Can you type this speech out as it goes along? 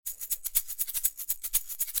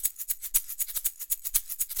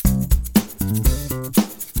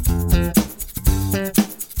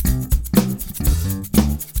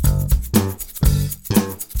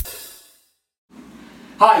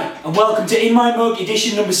and welcome to In My Mug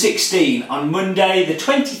edition number 16 on Monday the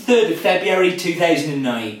 23rd of February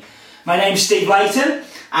 2009. My name's Steve Layton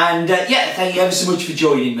and thank you ever so much for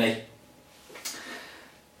joining me.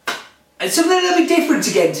 It's something a little bit different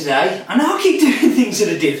again today. I know I keep doing things that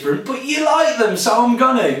are different, but you like them, so I'm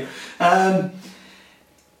gonna.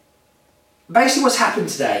 Basically what's happened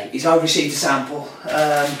today is I've received a sample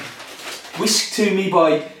whisked to me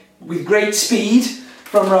with great speed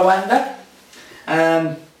from Rwanda.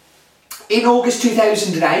 In August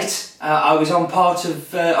 2008, I was on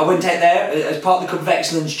I went out there as part of the Cup of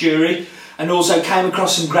Excellence jury and also came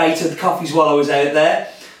across some great other coffees while I was out there.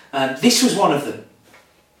 This was one of them.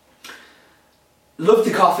 Loved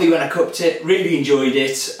the coffee when I cupped it, really enjoyed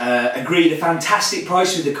it, agreed a fantastic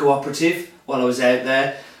price with the cooperative while I was out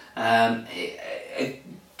there.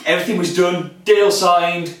 Everything was done, deal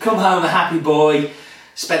signed, come home a happy boy.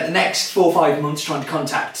 Spent the next 4 or 5 months trying to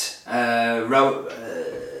contact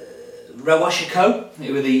Rwashiko.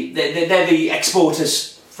 They're the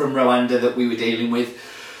exporters from Rwanda that we were dealing with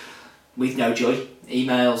no joy.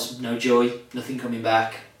 Emails, no joy, nothing coming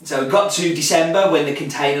back. So it got to December when the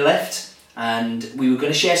container left and we were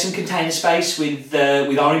going to share some container space with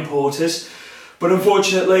our importers, but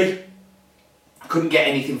unfortunately couldn't get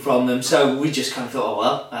anything from them, so we just kind of thought, oh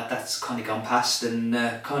well, that's kind of gone past and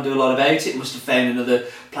can't do a lot about it. Must have found another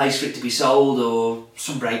place for it to be sold or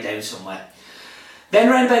some breakdown somewhere. Then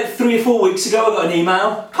around about 3 or 4 weeks ago I got an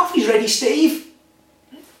email, coffee's ready, Steve.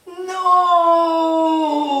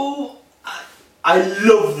 No! I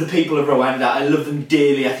love the people of Rwanda, I love them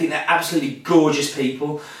dearly, I think they're absolutely gorgeous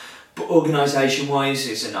people, but organisation wise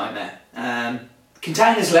it's a nightmare.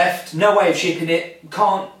 Containers left, no way of shipping it,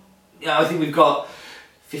 I think we've got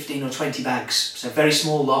 15 or 20 bags, so a very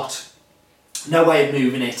small lot, no way of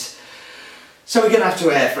moving it. So we're going to have to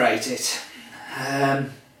air freight it.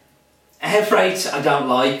 Air freight I don't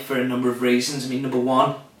like for a number of reasons. I mean, number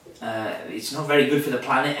one, it's not very good for the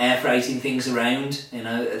planet, air freighting things around. You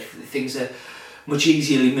know, things are much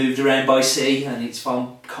easily moved around by sea and it's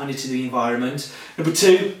fun kind of to the environment. Number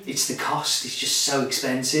two, it's the cost, it's just so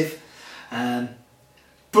expensive. But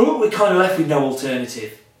we're kind of left with no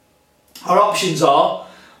alternative. Our options are,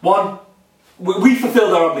 one, we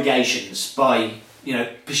fulfilled our obligations by,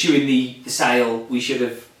 pursuing the sale. We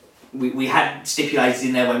had stipulated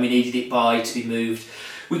in there when we needed it by to be moved.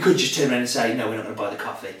 We could just turn around and say, no, we're not going to buy the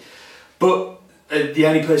coffee. But the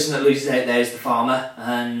only person that loses out there is the farmer,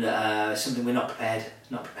 and something we're not prepared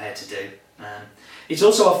to do. It's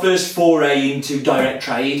also our first foray into direct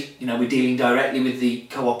trade. We're dealing directly with the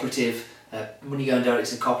cooperative. Money going direct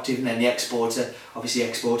to the cooperative and then the exporter obviously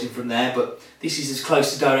exporting from there, but this is as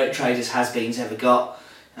close to direct trade as Has-Beens ever got.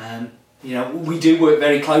 We do work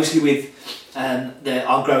very closely with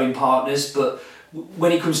our growing partners, but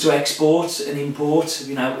when it comes to export and import,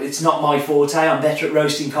 it's not my forte. I'm better at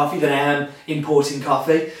roasting coffee than I am importing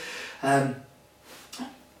coffee.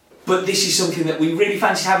 But this is something that we really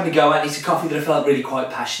fancy having a go at. It's a coffee that I felt really quite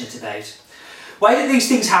passionate about. The way that these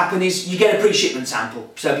things happen is you get a pre-shipment sample.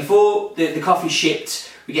 So before the coffee's shipped,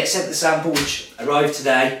 we get sent the sample which arrived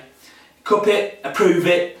today, cup it, approve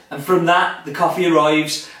it, and from that the coffee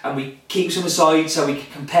arrives and we keep some aside so we can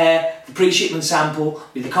compare the pre-shipment sample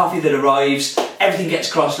with the coffee that arrives, everything gets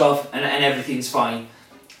crossed off and everything's fine.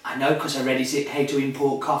 I know because I read how to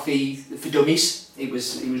import coffee for dummies. It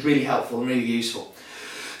was really helpful and really useful.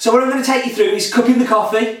 So what I'm going to take you through is cupping the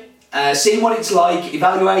coffee, seeing what it's like,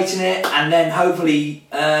 evaluating it, and then hopefully,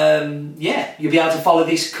 you'll be able to follow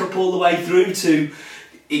this cup all the way through to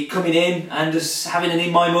it coming in and us having an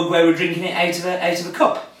In My Mug where we're drinking it out of a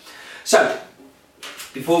cup. So,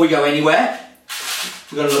 before we go anywhere,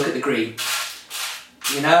 we've got to look at the green.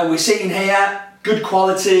 We're sitting here, good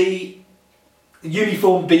quality,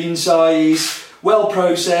 uniform bean size, well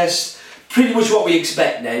processed, pretty much what we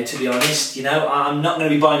expect now, to be honest. I'm not going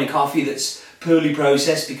to be buying a coffee that's poorly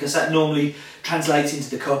processed because that normally translates into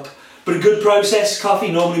the cup. But a good processed coffee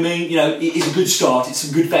normally is a good start. It's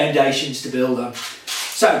some good foundations to build on.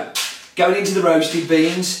 So, going into the roasted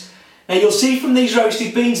beans. Now you'll see from these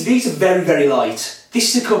roasted beans, these are very, very light.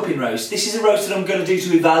 This is a cupping roast. This is a roast that I'm going to do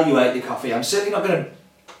to evaluate the coffee. I'm certainly not going to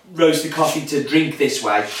roast the coffee to drink this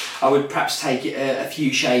way. I would perhaps take it a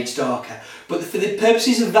few shades darker. But for the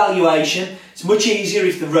purposes of valuation, it's much easier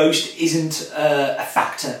if the roast isn't a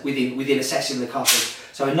factor within assessing the coffee.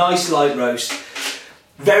 So a nice light roast.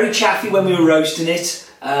 Very chaffy when we were roasting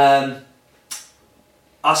it. Our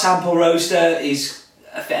sample roaster is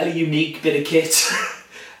a fairly unique bit of kit.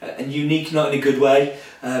 And unique not in a good way.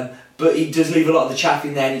 But it does leave a lot of the chaff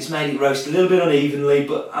in there and it's made it roast a little bit unevenly,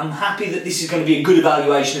 but I'm happy that this is going to be a good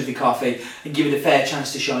evaluation of the coffee and give it a fair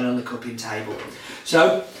chance to shine on the cupping table.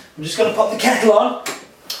 So I'm just going to pop the kettle on,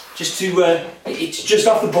 just to, it's just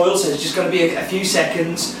off the boil, so it's just going to be a few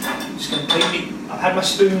seconds. I'm just going to I've had my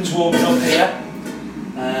spoons warming up here.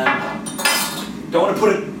 Don't want to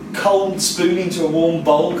put a cold spoon into a warm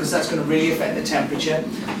bowl because that's going to really affect the temperature.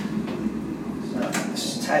 So let's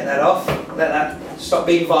just take that off, let that stop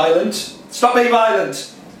being violent. Stop being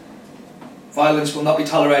violent! Violence will not be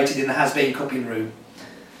tolerated in the has-been cupping room.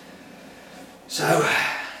 So,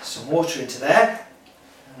 some water into there.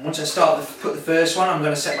 And once I start to put the first one, I'm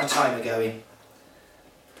going to set my timer going.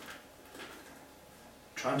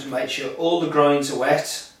 Trying to make sure all the grinds are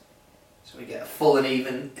wet so we get a full and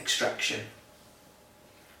even extraction.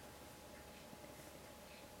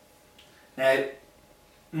 Now,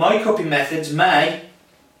 my cupping methods may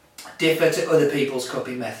differ to other people's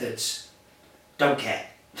cupping methods. Don't care.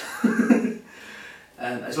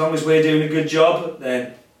 As long as we're doing a good job,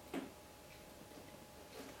 then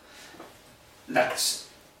that's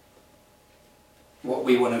what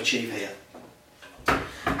we want to achieve here.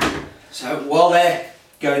 So while they're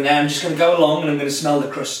going there, I'm just going to go along and I'm going to smell the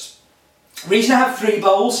crust. The reason I have 3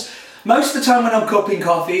 bowls, most of the time when I'm cupping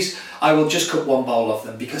coffees, I will just cup 1 bowl of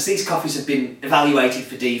them because these coffees have been evaluated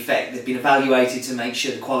for defect, they've been evaluated to make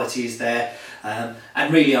sure the quality is there, and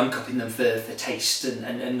really I'm cupping them for taste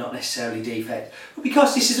and not necessarily defect. But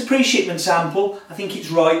because this is a pre-shipment sample, I think it's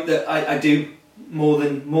right that I do more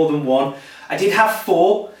than 1. I did have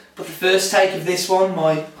 4, but the first take of this one,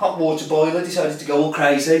 my hot water boiler decided to go all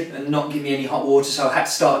crazy and not give me any hot water, so I had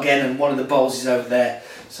to start again, and one of the bowls is over there.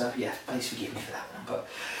 So yeah, please forgive me for that one. But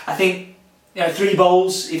I think, you know, 3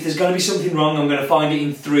 bowls, if there's going to be something wrong, I'm going to find it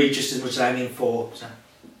in 3 just as much as I'm in 4.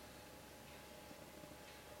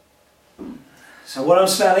 So what I'm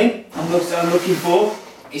smelling, I'm looking for,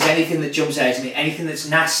 is anything that jumps out at me, anything that's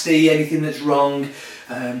nasty, anything that's wrong.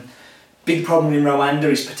 Big problem in Rwanda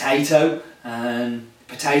is potato.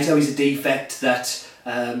 Potato is a defect that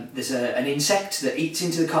there's an insect that eats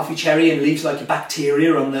into the coffee cherry and leaves like a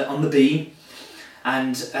bacteria on the bean.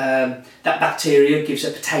 And that bacteria gives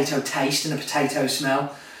a potato taste and a potato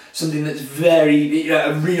smell, something that's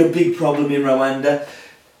a real big problem in Rwanda.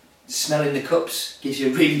 Smelling the cups gives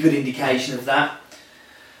you a really good indication of that.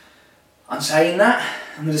 On saying that,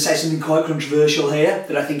 I'm going to say something quite controversial here,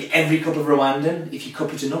 that I think every cup of Rwandan, if you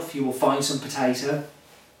cup it enough, you will find some potato.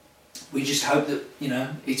 We just hope that, you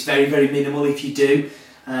know, it's very, very minimal if you do,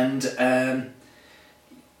 and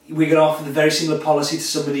we're going to offer the very similar policy to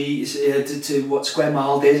somebody, to what Square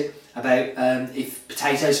Mile did, about if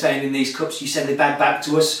potatoes found in these cups, you send the bag back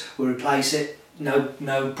to us, we'll replace it,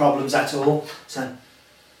 no problems at all.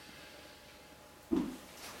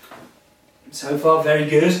 So far, very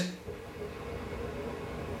good.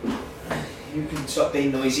 You can stop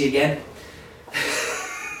being noisy again.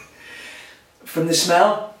 From the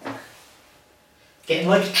smell, getting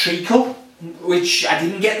like a treacle, which I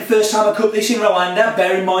didn't get the first time I cooked this in Rwanda.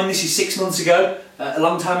 Bear in mind this is 6 months ago, a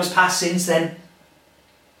long time has passed since then.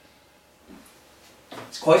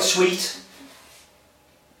 It's quite sweet.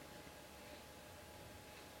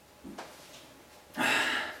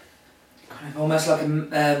 Kind of almost like I'm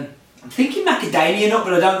thinking macadamia nut,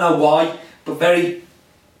 but I don't know why, but very,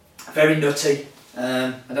 very nutty.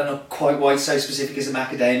 I don't know quite why it's so specific as a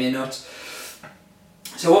macadamia nut.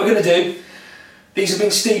 So what we're going to do, these have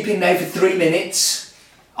been steeping now for 3 minutes.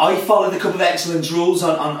 I follow the Cup of Excellence rules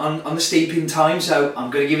on the steeping time, so I'm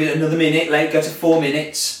going to give it another minute, let it go to 4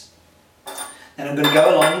 minutes. Then I'm going to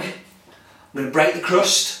go along, I'm going to break the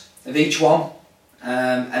crust of each one,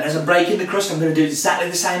 and as I'm breaking the crust I'm going to do exactly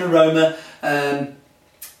the same aroma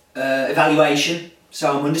evaluation,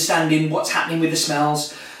 so I'm understanding what's happening with the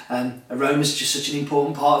smells. Aroma is just such an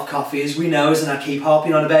important part of coffee, as we know, and I keep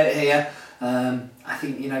harping on about here. I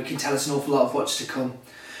think, you know, it can tell us an awful lot of what's to come.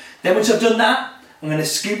 Then once I've done that, I'm going to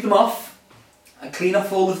scoop them off, and clean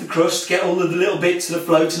off all of the crust, get all of the little bits that are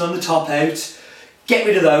floating on the top out, get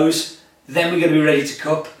rid of those, then we're going to be ready to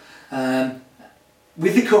cup.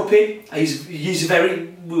 With the cupping,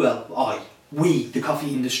 we, the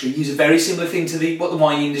coffee industry, use a very similar thing to what the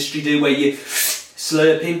wine industry do, where you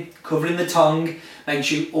slurping, covering the tongue, making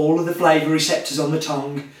sure all of the flavour receptors on the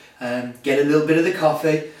tongue get a little bit of the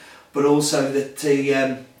coffee, but also that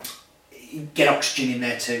get oxygen in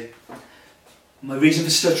there too. My reason for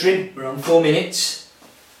stuttering, we're on 4 minutes.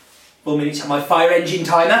 4 minutes on my fire engine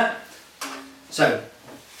timer. So,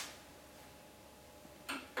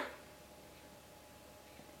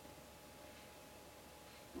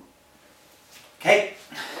 okay,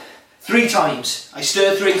 3 times. I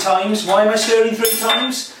stir 3 times. Why am I stirring 3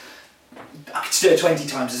 times? I could stir 20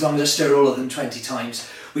 times, as long as I stir all of them 20 times.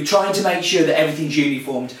 We're trying to make sure that everything's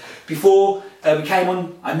uniformed. Before we came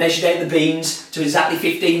on, I measured out the beans to exactly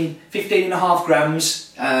 15.5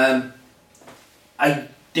 grams. I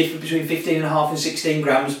differ between 15.5 and 16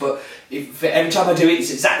 grams, but every time I do it,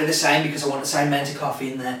 it's exactly the same because I want the same amount of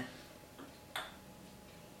coffee in there.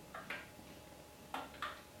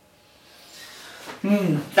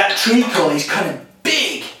 That treacle is kind of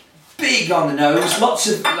big on the nose. Lots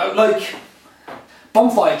of like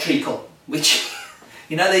bonfire treacle, which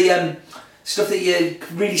you know the stuff that you're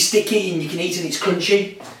really sticky and you can eat and it's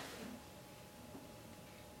crunchy.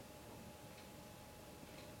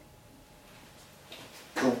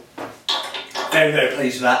 Cool. Very, very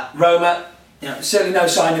pleased with that. Aroma, you know, certainly no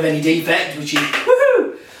sign of any defect, which is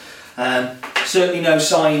woohoo! Certainly no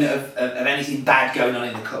sign of anything bad going on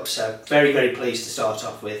in the cup, so very, very pleased to start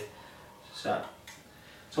off with. So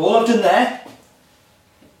all I've done there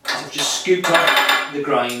is I've just scooped off the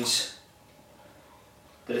grinds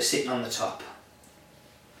that are sitting on the top.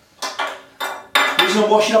 The reason I'm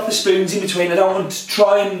washing off the spoons in between, I don't want to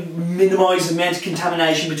try and minimise the amount of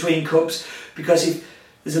contamination between cups, because if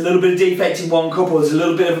there's a little bit of defect in one cup or there's a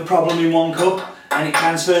little bit of a problem in one cup and it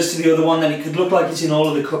transfers to the other one, then it could look like it's in all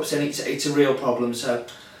of the cups and it's a real problem. So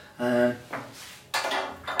trying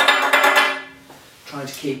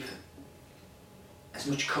to keep as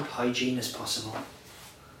much cup hygiene as possible.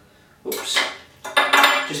 Oops.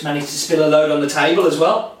 Just managed to spill a load on the table as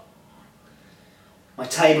well. My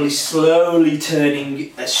table is slowly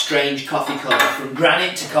turning a strange coffee colour, from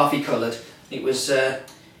granite to coffee coloured. It was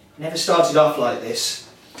never started off like this.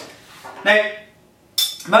 Now,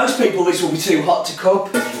 most people this will be too hot to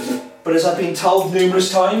cup, but as I've been told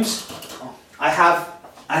numerous times, I have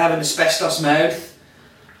an asbestos mouth.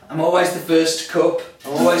 I'm always the first to cup,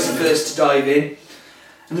 I'm always the first to dive in.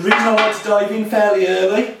 And the reason I like to dive in fairly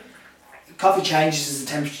early, coffee changes as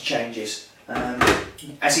the temperature changes.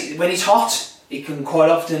 When it's hot, it can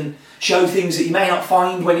quite often show things that you may not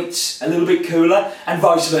find when it's a little bit cooler, and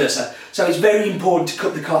vice versa. So it's very important to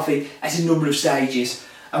cup the coffee at a number of stages.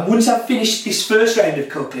 And once I've finished this first round of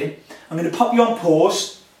cupping, I'm going to pop you on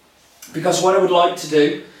pause, because what I would like to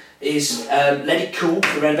do is let it cool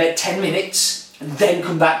for around about 10 minutes and then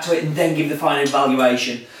come back to it and then give the final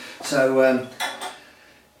evaluation. So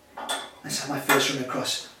let's have my first run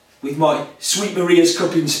across with my Sweet Maria's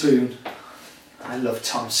cupping spoon. I love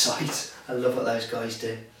Tom's site. I love what those guys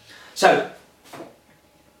do. So,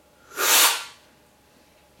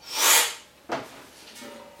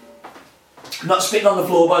 I'm not spitting on the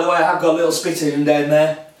floor, by the way. I have got a little spittoon down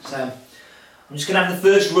there. So I'm just going to have the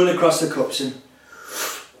first run across the cups and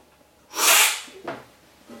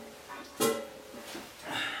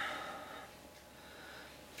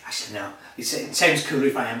actually no, it sounds cooler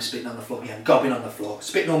if I am spitting on the floor. Yeah, I'm gobbing on the floor,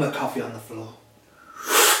 spitting all my coffee on the floor.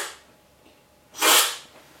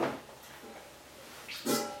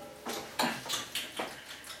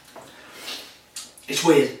 It's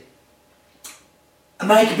weird. I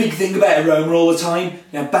make a big thing about aroma all the time,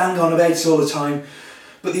 you know, bang on about it all the time,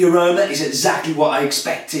 but the aroma is exactly what I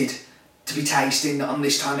expected to be tasting on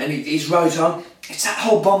this time, and it is right on. It's that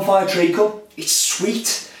whole bonfire treacle. It's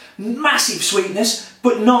sweet, massive sweetness,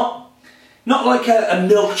 but not like a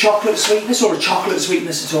milk chocolate sweetness or a chocolate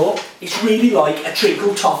sweetness at all. It's really like a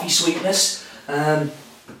treacle toffee sweetness. I'm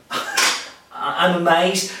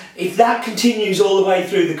amazed. If that continues all the way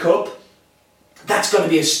through the cup, that's going to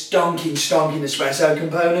be a stonking espresso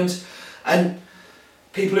component. And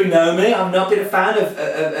people who know me, I've not been a fan of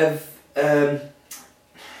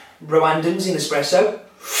Rwandans in espresso.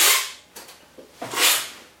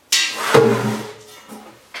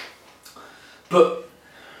 But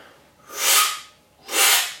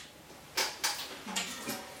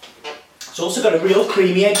it's also got a real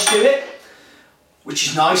creamy edge to it, which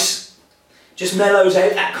is nice. Just mellows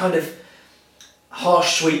out that kind of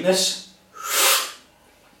harsh sweetness.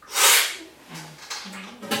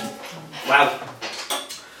 Wow.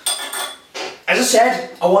 As I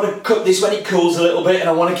said, I want to cook this when it cools a little bit, and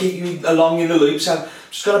I want to keep you along in the loop, so I'm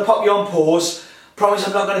just going to pop you on pause. Promise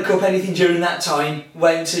I'm not going to cup anything during that time.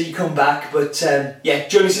 Wait until you come back, but yeah,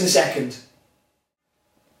 join us in a second.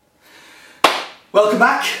 Welcome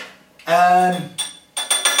back. Yeah,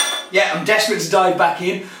 I'm desperate to dive back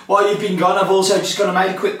in. While you've been gone, I've also just gone and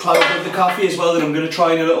made a quick clove of the coffee as well that I'm going to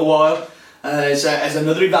try in a little while as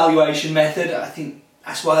another evaluation method. I think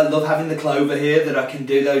that's why I love having the clover here, that I can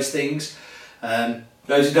do those things.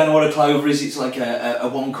 Those who don't know what a clover is, it's like a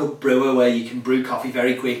one-cup brewer where you can brew coffee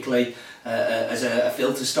very quickly as a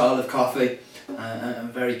filter style of coffee,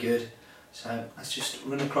 and very good. So let's just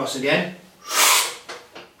run across again.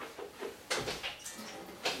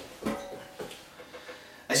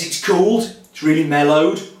 As it's cooled, it's really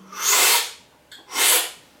mellowed.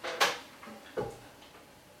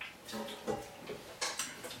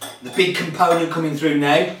 The big component coming through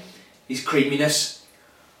now is creaminess.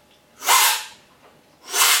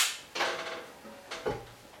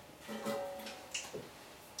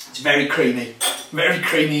 It's very creamy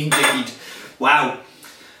indeed. Wow,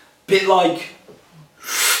 bit like,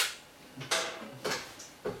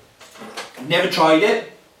 I've never tried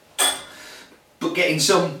it, but getting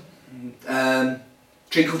some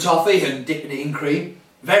treacle toffee and dipping it in cream,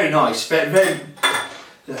 very nice, very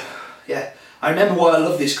yeah. I remember why I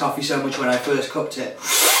love this coffee so much when I first cupped it.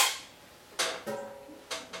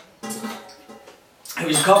 It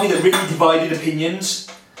was a coffee that really divided opinions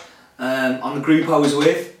on the group I was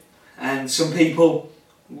with, and some people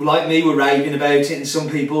like me were raving about it, and some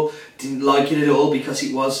people didn't like it at all because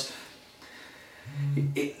it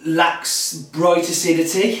lacks bright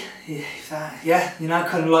acidity. Yeah, you know,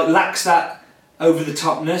 kind of like lacks that over the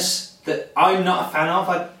topness that I'm not a fan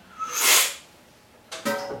of.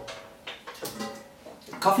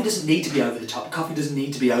 Coffee doesn't need to be over the top. Coffee doesn't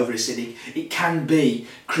need to be over acidic. It can be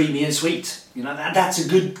creamy and sweet. You know, that's a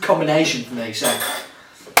good combination for me. So,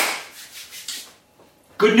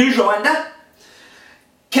 good news, Rwanda.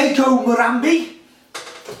 Keiko Murambi,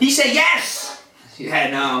 he said yes.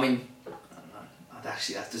 Yeah, no, I mean,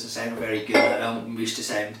 actually that doesn't sound very good. I don't wish to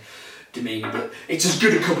sound demeaning, but it's as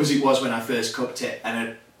good a cup as it was when I first cupped it. And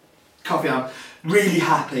a coffee, I'm really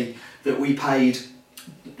happy that we paid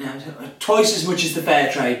twice as much as the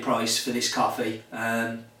fair trade price for this coffee,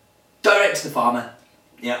 direct to the farmer.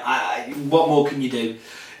 Yeah, what more can you do?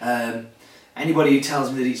 Anybody who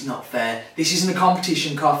tells me that it's not fair, this isn't a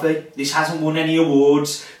competition coffee, this hasn't won any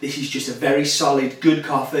awards, this is just a very solid, good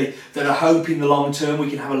coffee that I hope in the long term we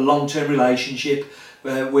can have a long-term relationship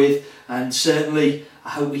with, and certainly I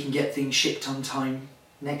hope we can get things shipped on time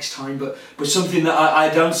next time, but something that I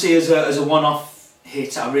don't see as a one-off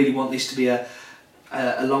hit. I really want this to be a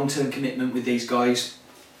long-term commitment with these guys.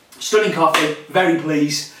 Stunning coffee, very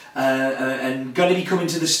pleased, and going to be coming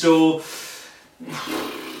to the store,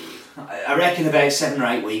 I reckon about 7 or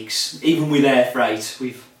 8 weeks, even with air freight.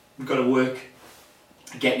 We've got to work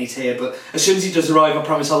getting it here, but as soon as it does arrive, I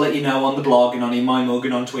promise I'll let you know on the blog and on In My Mug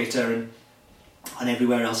and on Twitter and on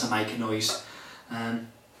everywhere else I make a noise. That's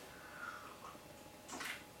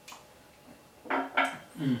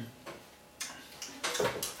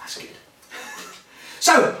good.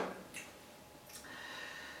 So,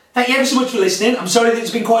 thank you ever so much for listening. I'm sorry that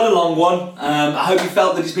it's been quite a long one. I hope you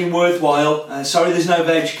felt that it's been worthwhile. Sorry there's no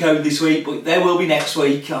voucher code this week, but there will be next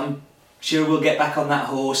week. I'm sure we'll get back on that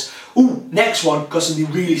horse. Ooh, next one, got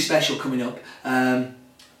something really special coming up.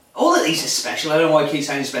 All of these are special, I don't know why I keep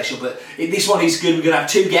saying special, but this one is good. We're going to have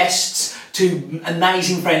 2 guests, 2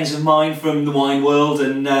 amazing friends of mine from the wine world,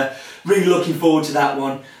 and really looking forward to that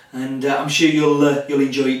one. And I'm sure you'll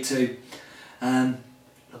enjoy it too.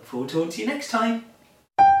 Look forward to talking to you next time.